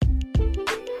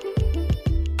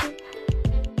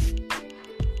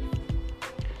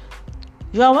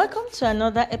You are welcome to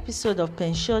another episode of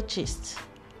Pension Gist,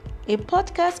 a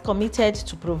podcast committed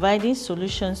to providing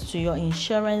solutions to your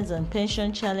insurance and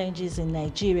pension challenges in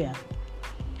Nigeria.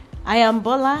 I am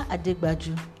Bola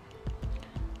Adegbaju.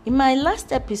 In my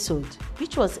last episode,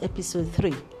 which was episode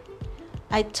 3,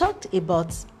 I talked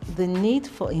about the need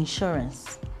for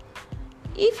insurance.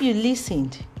 If you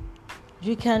listened,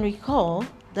 you can recall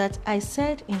that I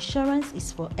said insurance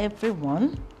is for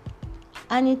everyone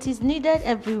and it is needed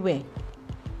everywhere.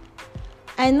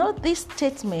 I know this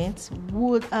statement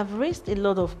would have raised a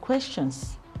lot of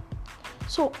questions.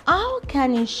 So how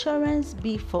can insurance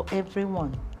be for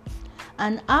everyone?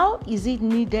 And how is it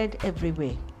needed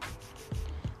everywhere?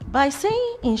 By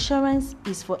saying insurance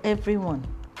is for everyone,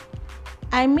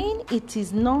 I mean it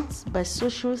is not by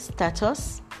social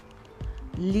status,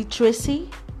 literacy,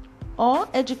 or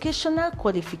educational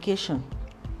qualification.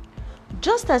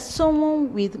 Just as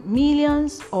someone with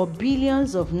millions or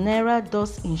billions of naira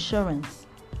does insurance,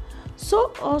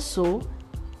 so also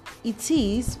it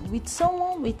is with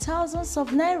someone with thousands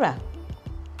of naira.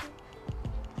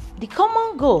 The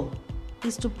common goal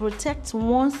is to protect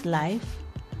one's life,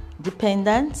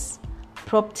 dependents,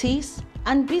 properties,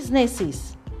 and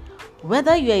businesses,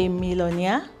 whether you are a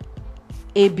millionaire,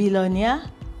 a billionaire,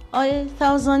 or a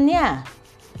thousandaire.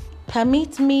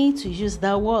 Permit me to use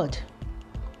that word.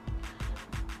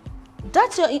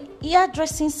 That your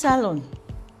hairdressing salon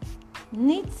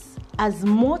needs as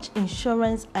much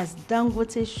insurance as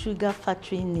Dangote Sugar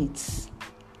Factory needs.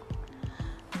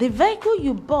 The vehicle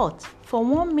you bought for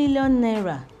 1 million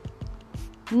naira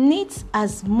needs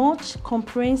as much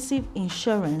comprehensive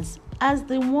insurance as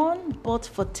the one bought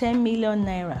for 10 million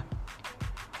naira.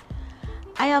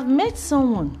 I have met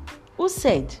someone who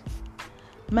said,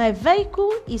 "My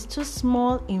vehicle is too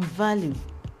small in value.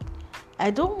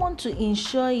 I don't want to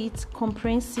insure it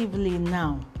comprehensively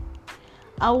now.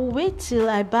 I'll wait till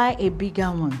I buy a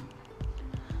bigger one."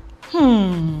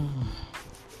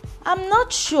 I'm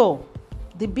not sure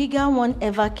the bigger one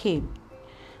ever came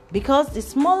because the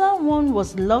smaller one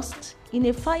was lost in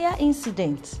a fire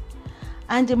incident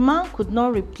and the man could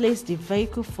not replace the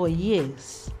vehicle for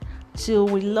years till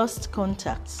we lost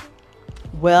contact.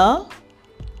 Well,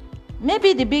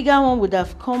 maybe the bigger one would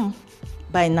have come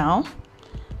by now,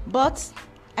 but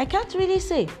I can't really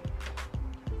say.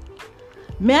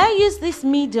 May I use this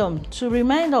medium to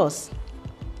remind us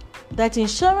that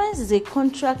insurance is a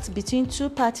contract between two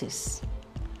parties,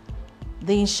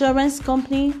 the insurance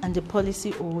company and the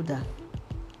policy holder.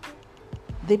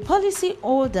 The policy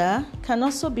holder can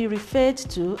also be referred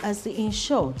to as the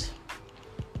insured.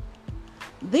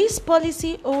 This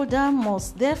policy holder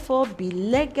must therefore be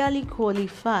legally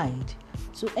qualified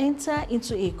to enter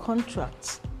into a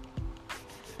contract.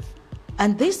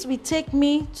 And this will take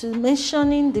me to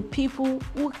mentioning the people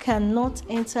who cannot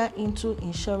enter into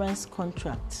insurance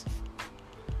contracts.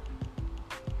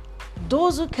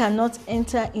 Those who cannot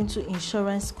enter into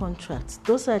insurance contracts,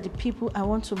 those are the people I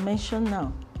want to mention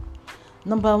now.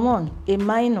 Number 1, a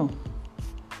minor.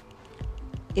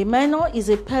 A minor is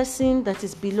a person that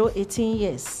is below 18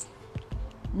 years.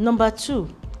 Number 2,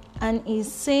 an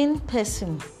insane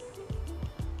person.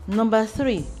 Number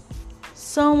 3,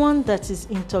 someone that is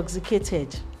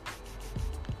intoxicated.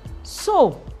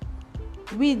 So,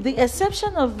 with the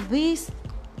exception of these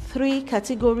 3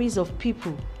 categories of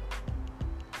people,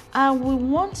 I will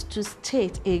want to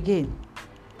state again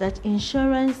that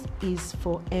insurance is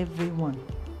for everyone.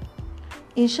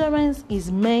 Insurance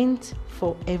is meant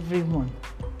for everyone.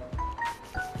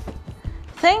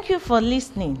 Thank you for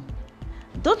listening.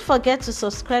 Don't forget to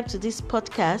subscribe to this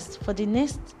podcast for the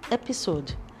next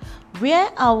episode, where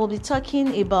I will be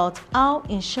talking about how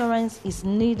insurance is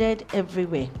needed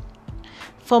everywhere.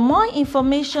 For more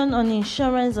information on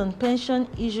insurance and pension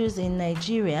issues in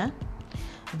Nigeria,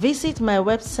 visit my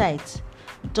website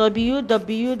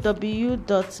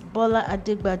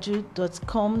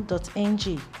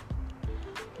www.bolaadegbaju.com.ng,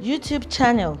 YouTube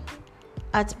channel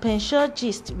at Pension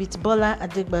Gist with Bola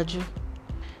Adegbaju,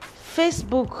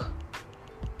 Facebook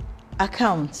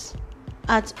account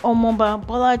at Omoba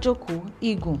Bolajoku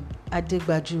Igun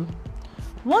Adegbaju.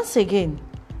 Once again,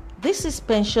 this is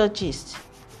Pension Gist.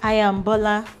 I am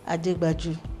Bola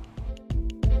Adegbaju.